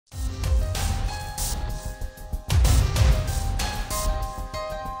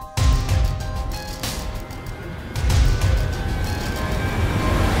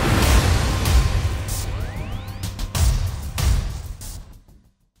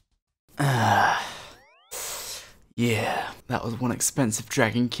That was one expensive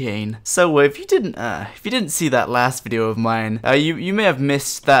dragon cane. So if you didn't see that last video of mine, you may have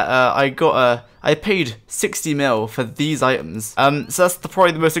missed that I paid 60 mil for these items. So that's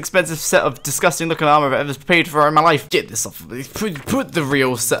probably the most expensive set of disgusting looking armor I've ever paid for in my life. Get this off, put the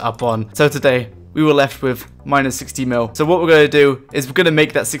real setup on. So today, we were left with minus 60 mil. So what we're gonna do is we're gonna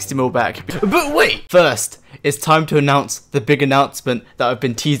make that 60 mil back. But wait! First, it's time to announce the big announcement that I've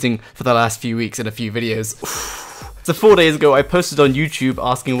been teasing for the last few weeks in a few videos. So 4 days ago, I posted on YouTube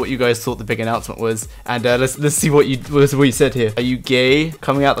asking what you guys thought the big announcement was, and let's see what you said here. Are you gay?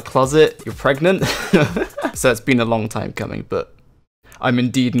 Coming out the closet? You're pregnant? So it's been a long time coming, but I'm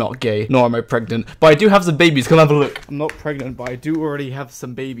indeed not gay, nor am I pregnant. But I do have some babies. Come have a look. I'm not pregnant, but I do already have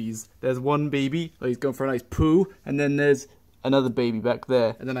some babies. There's one baby. Oh, he's going for a nice poo, and then there's another baby back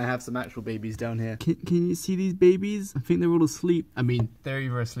there, and then I have some actual babies down here. Can you see these babies? I think they're all asleep. I mean, they're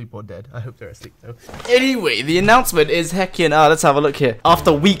either asleep or dead. I hope they're asleep though. Anyway, the announcement is heckin'. Let's have a look here.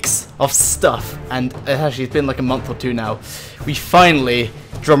 After weeks of stuff, and actually it's been like a month or two now, we finally,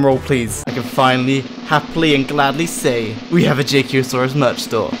 drumroll please, I can finally, happily and gladly say, we have a Jakeyosaurus merch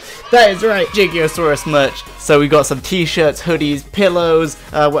store. That is right, Jakeyosaurus merch. So we got some t-shirts, hoodies, pillows,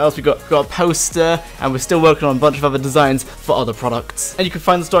 what else we got? We got a poster, and we're still working on a bunch of other designs for other products. And you can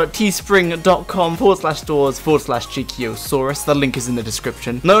find the store at teespring.com/stores/Jakeyosaurus. The link is in the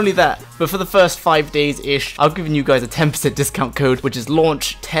description. Not only that, but for the first 5 days-ish, I've given you guys a 10% discount code, which is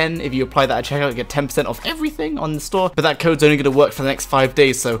launch10. If you apply that at checkout, you get 10% off everything on the store, but that code's only going to work for the next 5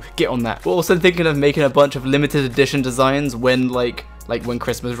 days, so get on that. We're also thinking of making a bunch of limited edition designs when like when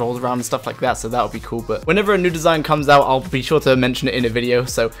Christmas rolls around and stuff like that, so that would be cool. But whenever a new design comes out, I'll be sure to mention it in a video,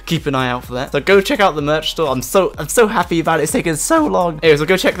 so keep an eye out for that. So go check out the merch store. I'm so happy about it. It's taken so long. Anyway, so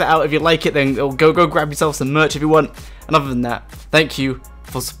go check that out. If you like it, then go grab yourself some merch if you want. And other than that, thank you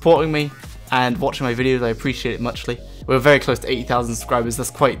for supporting me and watching my videos. I appreciate it muchly. We're very close to 80,000 subscribers.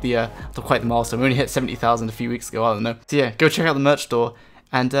 That's quite the milestone. We only hit 70,000 a few weeks ago. I don't know. So yeah, go check out the merch store,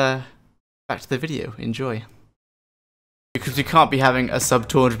 and back to the video. Enjoy. Because we can't be having a sub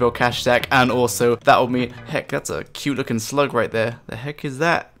 200 mil cash stack, and also that will mean, heck, that's a cute looking slug right there. The heck is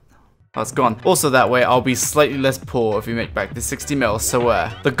that? Oh, it's gone. Also that way, I'll be slightly less poor if we make back the 60 mil. So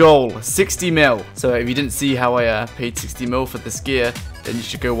the goal, 60 mil. So if you didn't see how I paid 60 mil for this gear, then you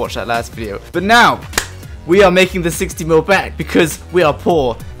should go watch that last video. But now, we are making the 60 mil back because we are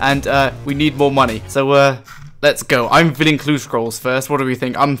poor and we need more money. So let's go. I'm feeling clue scrolls first. What do we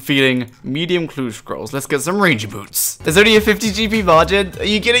think? I'm feeling medium clue scrolls. Let's get some ranger boots. There's only a 50 GP margin. Are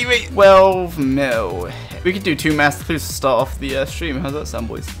you kidding me? 12 mil. We could do 2 master clues to start off the stream. How's that sound,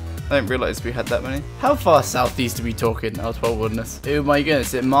 boys? I didn't realize we had that many. How far southeast are we talking? Oh, 12 wilderness. Oh my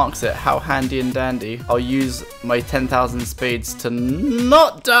goodness, it marks it. How handy and dandy. I'll use my 10,000 spades to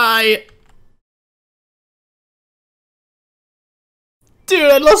not die. Dude,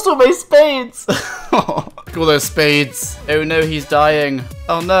 I lost all my spades. Look at all those spades. Oh no, he's dying.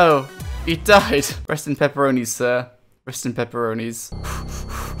 Oh no, he died. Rest in pepperonis, sir. Rest in pepperonis.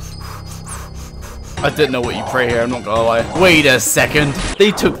 I didn't know what you pray here, I'm not gonna lie. Wait a second.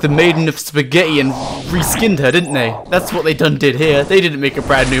 They took the Maiden of Spaghetti and reskinned her, didn't they? That's what they did here. They didn't make a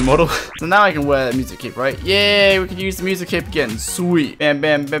brand new model. So now I can wear the music cape, right? Yay, we can use the music cape again. Sweet. Bam,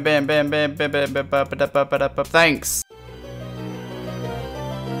 bam, bam, bam, bam, bam, bam, bam, bam, bam, bam, bam, bam, bam. Thanks.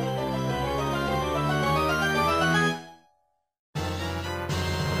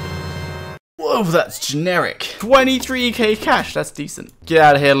 Whoa, that's generic. 23k cash, that's decent. Get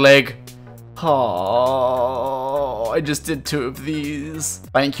out of here, leg. Oh, I just did 2 of these.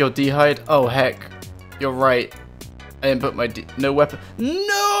 Bank your D-hide. Oh, heck. You're right. I didn't put my no weapon.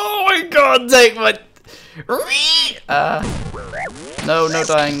 No, I can't take my... No, no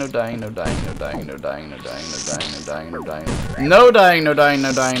dying, no dying, no dying, no dying, no dying, no dying, no dying, no dying, no dying. No dying, no dying,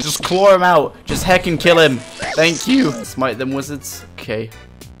 no dying. Just claw him out. Just heck and kill him. Thank you. Smite them wizards. Okay.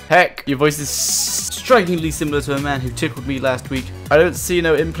 Heck, your voice is strikingly similar to a man who tickled me last week. I don't see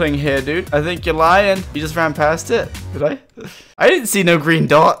no impling here, dude. I think you're lying. You just ran past it. Did I? I didn't see no green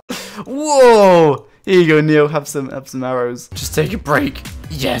dot. Whoa! Here you go, Neil. Have some arrows. Just take a break.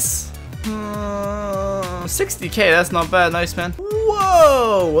 Yes. 60k. That's not bad. Nice, man.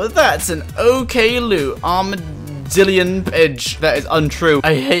 Whoa! That's an okay loot. Armadillion edge. That is untrue.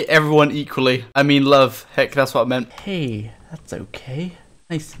 I hate everyone equally. I mean love. Heck, that's what I meant. Hey, that's okay.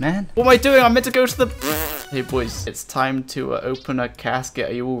 Nice, man. What am I doing? I'm meant to go to the... Hey, boys. It's time to open a casket.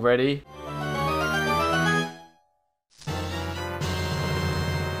 Are you all ready?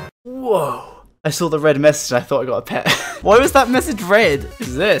 Whoa. I saw the red message and I thought I got a pet. Why was that message red? What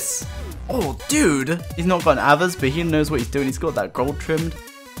is this? Oh, dude. He's not got an Avers, but he knows what he's doing. He's got that gold trimmed.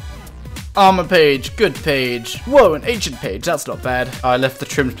 Armor page, good page. Whoa, an ancient page, that's not bad. I left the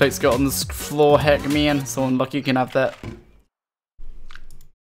trimmed plate skirt on the floor, heck man. Someone lucky can have that.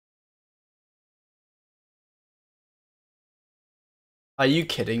 Are you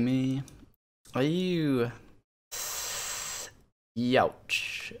kidding me? Are you...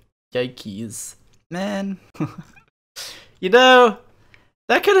 Youch. Yikes. Man. You know,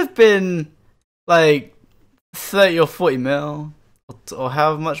 that could have been like 30 or 40 mil. Or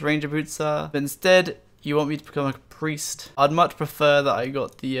however much ranger boots are. But instead, you want me to become a priest. I'd much prefer that I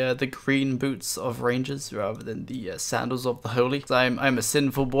got the green boots of rangers rather than the sandals of the holy. I'm a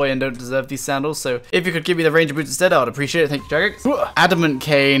sinful boy and don't deserve these sandals. So if you could give me the ranger boots instead, I would appreciate it. Thank you, Jagex. Adamant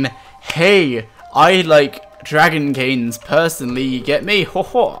cane. Hey, I like dragon canes personally, get me? Ho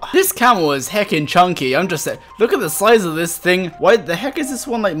ho. This camel is heckin' chunky. I'm just saying, look at the size of this thing. Why the heck is this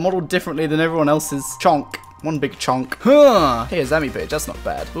one like modeled differently than everyone else's? Chonk. One big chunk. Huh. Hey, a Zami page. That's not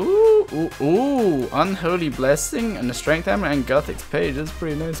bad. Ooh, ooh, ooh. Unholy Blessing and the Strength Hammer and Gothic's page. That's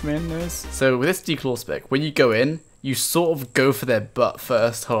pretty nice, man. Nice. So with this declaw spec, when you go in, you sort of go for their butt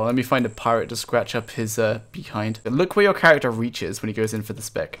first. Hold on, let me find a pirate to scratch up his behind. Look where your character reaches when he goes in for the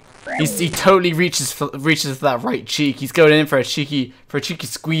spec. He totally reaches for that right cheek. He's going in for a cheeky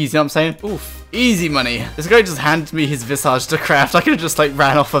squeeze, you know what I'm saying? Oof. Easy money. This guy just handed me his visage to craft. I could have just like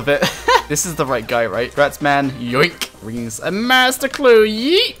ran off of it. This is the right guy, right? Rats man, yoink. Rings a master clue,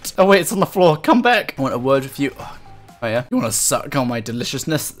 yeet. Oh wait, it's on the floor. Come back. I want a word with you. Oh yeah? You wanna suck on my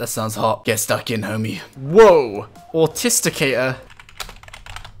deliciousness? That sounds hot. Get stuck in, homie. Whoa! Autisticator.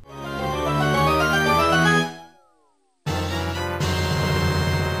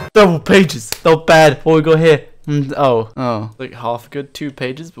 Double pages. Not bad. What we got here? Oh. Like half good. 2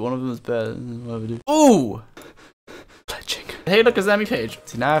 pages, but one of them is better. What do we do? Ooh! Pledging. Hey, look, a Zami page.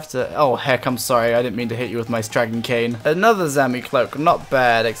 See, now I have to... Oh, heck, I'm sorry. I didn't mean to hit you with my dragon cane. Another Zami cloak. Not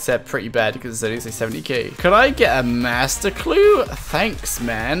bad, except pretty bad because it's only say 70k. Could I get a master clue? Thanks,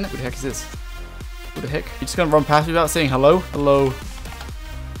 man. Who the heck is this? Who the heck? You just gonna run past me without saying hello? Hello.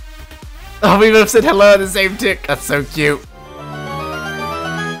 Oh, we both said hello at the same tick. That's so cute.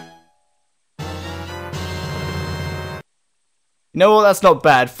 You know what, that's not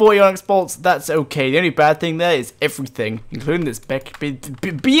bad. 40 onyx bolts, that's okay. The only bad thing there is everything, including this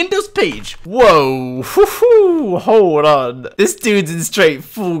Windows page. Whoa, hold on. This dude's in straight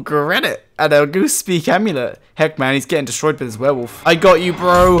full granite and a goose speak amulet. Heck man, he's getting destroyed by this werewolf. I got you,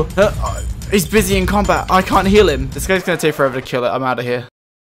 bro. He's busy in combat. I can't heal him. This guy's gonna take forever to kill it. I'm out of here.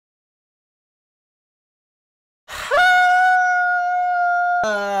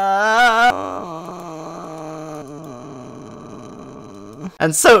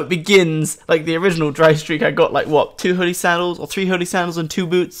 And so it begins, like the original dry streak. I got like, what, 2 holy sandals or 3 holy sandals and 2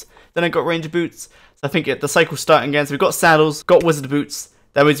 boots. Then I got ranger boots. So I think the cycle's starting again. So we've got sandals, got wizard boots.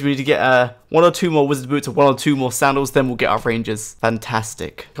 That means we need to get 1 or 2 more wizard boots or 1 or 2 more sandals. Then we'll get our rangers.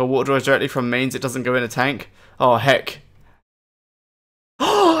 Fantastic. Got water drawers directly from mains. It doesn't go in a tank. Oh, heck.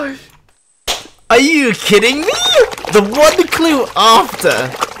 Are you kidding me? The one clue after,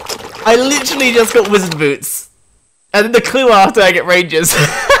 I literally just got wizard boots. And then the clue after I get rangers.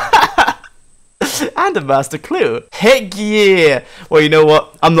 And a master clue. Heck yeah. Well, you know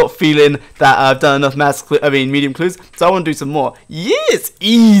what? I'm not feeling that I've done enough medium clues. So I want to do some more. Yes,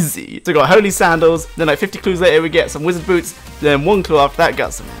 easy. So we got holy sandals. Then like 50 clues later we get some wizard boots. Then 1 clue after that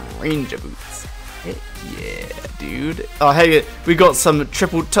got some ranger boots. Heck yeah, dude. Oh, hey, we got some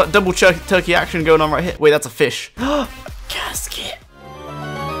double turkey action going on right here. Wait, that's a fish. Casket.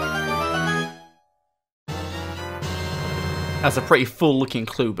 That's a pretty full looking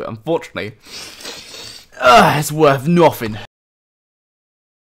clue, but unfortunately, it's worth nothing.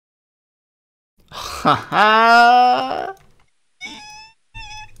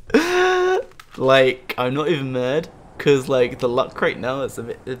 Like, I'm not even mad, cause like the luck right now is a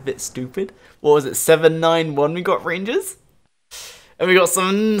bit stupid. What was it, 791 we got rangers? And we got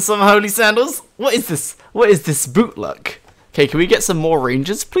some holy sandals? What is this? What is this boot luck? Okay, can we get some more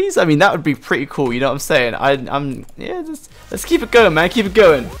rangers, please? I mean, that would be pretty cool, you know what I'm saying? Yeah, let's keep it going, man. Keep it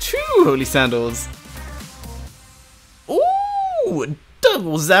going. 2 holy sandals. Ooh,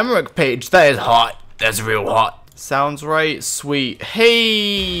 double Zamorak page. That is hot. That's real hot. Sounds right. Sweet.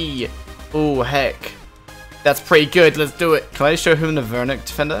 Hey. Oh, heck. That's pretty good. Let's do it. Can I show him the Vernic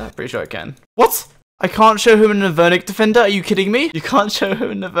Defender? I'm pretty sure I can. What? I can't show him in the Vernic Defender? Are you kidding me? You can't show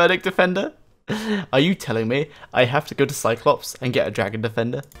him in the Vernic Defender? Are you telling me I have to go to Cyclops and get a Dragon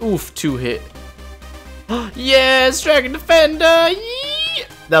Defender? Oof, 2 hit. Yes, Dragon Defender! Yee!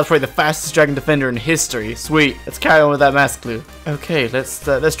 That was probably the fastest Dragon Defender in history. Sweet. Let's carry on with that mask clue. Okay, let's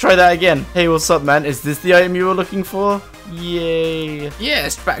try that again. Hey, what's up, man? Is this the item you were looking for? Yay.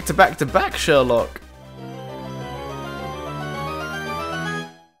 Yes, back to back to back, Sherlock.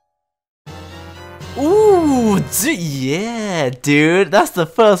 Ooh, yeah, dude. That's the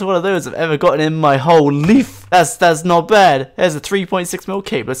first one of those I've ever gotten in my whole life. That's not bad. There's a 3.6 mil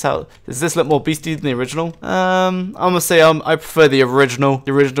cape. Let's how does this look more beastie than the original? I'm gonna say I prefer the original.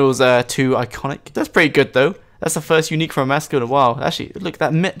 The original's too iconic. That's pretty good though. That's the first unique from a mascot in a while. Actually, look,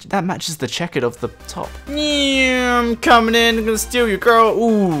 that matches the checkered of the top. Yeah, I'm coming in. I'm gonna steal your girl.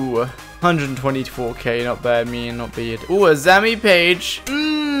 Ooh, 124k. Not bad, me, not bad. Ooh, a Zammy page.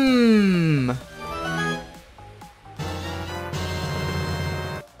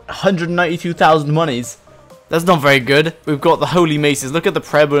 192,000 monies. That's not very good. We've got the holy maces. Look at the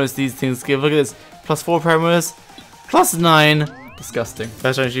prayer bonus these things give. Look at this. +4 prayer bonus. +9. Disgusting.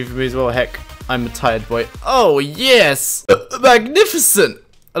 First time for me as well. Heck, I'm a tired boy. Oh, yes. Magnificent.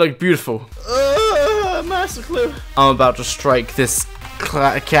 I look beautiful. Master clue. I'm about to strike this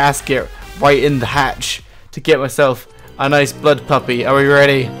casket right in the hatch to get myself a nice blood puppy. Are we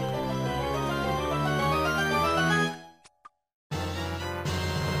ready?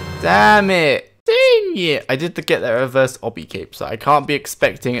 Damn it. Dang it. I did get that reverse obby cape, so I can't be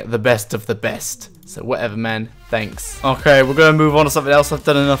expecting the best of the best. So whatever, man. Thanks. Okay, we're gonna move on to something else. I've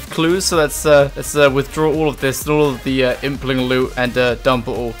done enough clues, so let's withdraw all of this and all of the impling loot and dump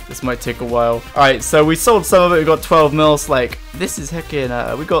it all. This might take a while. All right, so we sold some of it. We got 12 mils. Like this is heckin'.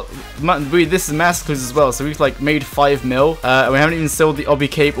 This is mass clues as well. So we've like made 5 mil. And we haven't even sold the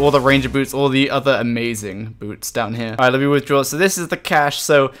obby cape or the ranger boots or the other amazing boots down here. All right, let me withdraw. So this is the cash.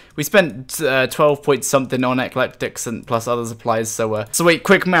 So we spent 12 point something on eclectics and plus other supplies. So wait,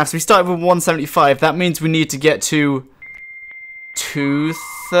 quick maths. We started with 175. That means we need to get to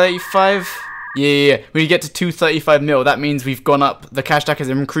 235. Yeah. We get to 235 mil. That means we've gone up. The cash stack has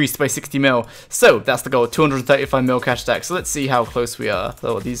increased by 60 mil. So that's the goal. 235 mil cash stack. So let's see how close we are.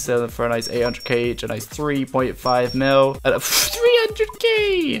 So these sell for a nice 800k each, a nice 3.5 mil,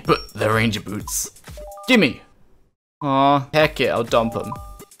 300k. But the ranger boots, gimme. Aw, heck it. I'll dump them.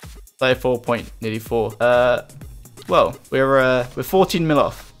 34.84. Well, we're 14 mil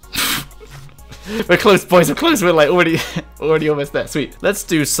off. We're close, boys. We're close. We're like already almost there. Sweet. Let's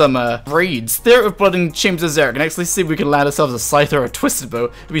do some raids. Theater of Blood and Chambers of Zarek. Next, let's see if we can land ourselves a scythe or a twisted bow.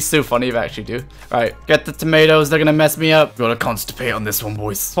 It'd be so funny if I actually do. All right, get the tomatoes. They're gonna mess me up. Gotta constipate on this one,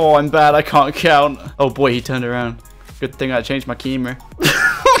 boys. Oh, I'm bad. I can't count. Oh boy, he turned around. Good thing I changed my keymer.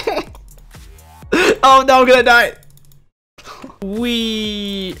 Oh no, I'm gonna die.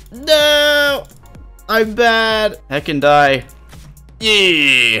 No, I'm bad. Heck and die.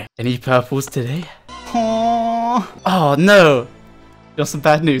 Yeah. Any purples today? Oh no. Got some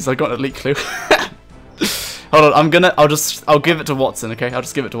bad news. I got an elite clue. Hold on. I'll give it to Watson. Okay. I'll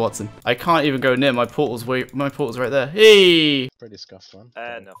just give it to Watson. I can't even go near my portals. My portal's right there. Hey. Pretty scuffed one.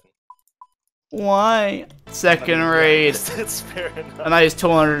 Nothing. Why? Second raid. That's fair enough. A nice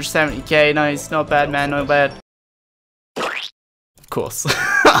 270k. Nice. Not bad, man. Not bad. Of course.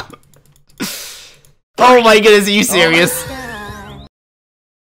 Oh my goodness. Are you serious?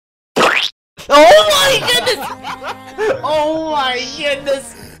 Oh my goodness! Oh my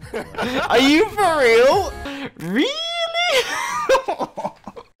goodness! Are you for real? Really?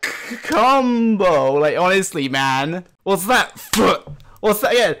 Combo! Like honestly, man. What's that? Foot. What's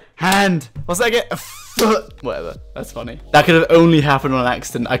that again? Hand. What's that again? A foot. Whatever. That's funny. That could have only happened on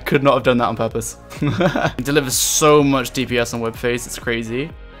accident. I could not have done that on purpose. It delivers so much DPS on web phase. It's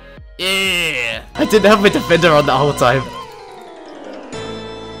crazy. Yeah. I didn't have my defender on that whole time.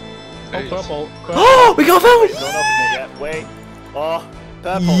 Oh, purple. Oh, we got that one! Don't open it yet. Wait. Oh,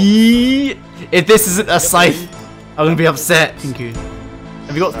 purple. Yeah. If this isn't a scythe, I'm gonna be upset. Thank you.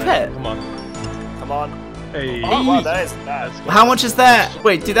 Have you got the pet? Come on. Come on. Hey. Oh, wow, that is bad. How much is that?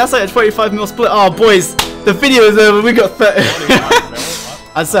 Wait, dude, that's like a 25 mil split. Oh, boys, the video is over. We got 30.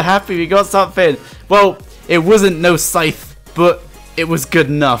 I'm so happy we got something. Well, it wasn't no scythe, but it was good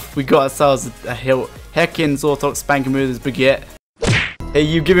enough. We got ourselves a hilt. Heckin' Zortok Spanker Movers Baguette. Hey,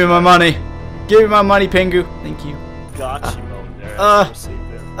 you give me my money. Give me my money, Pingu. Thank you. Got you over there.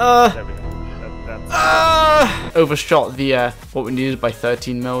 Overshot the what we needed by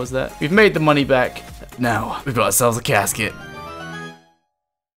 13 mil. Was that? We've made the money back. Now we've got ourselves a casket.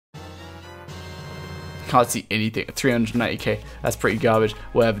 Can't see anything. 390k. That's pretty garbage.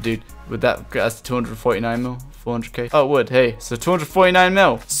 Whatever, dude. Would that get us to 249 mil? 400k. Oh, it would. Hey, so 249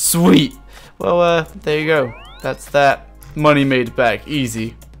 mil. Sweet. Well, there you go. That's that. Money made back,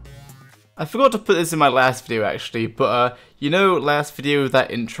 easy. I forgot to put this in my last video actually, but you know last video,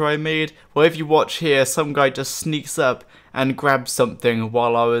 that intro I made? Well, if you watch here, some guy just sneaks up and grabs something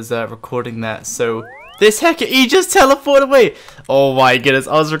while I was recording that, so This hacker, he just teleported away. Oh my goodness,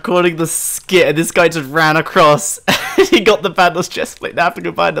 I was recording the skit and this guy just ran across. He got the Vandal's chest plate. Now I have to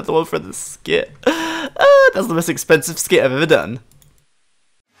go buy another one for the skit. That's the most expensive skit I've ever done.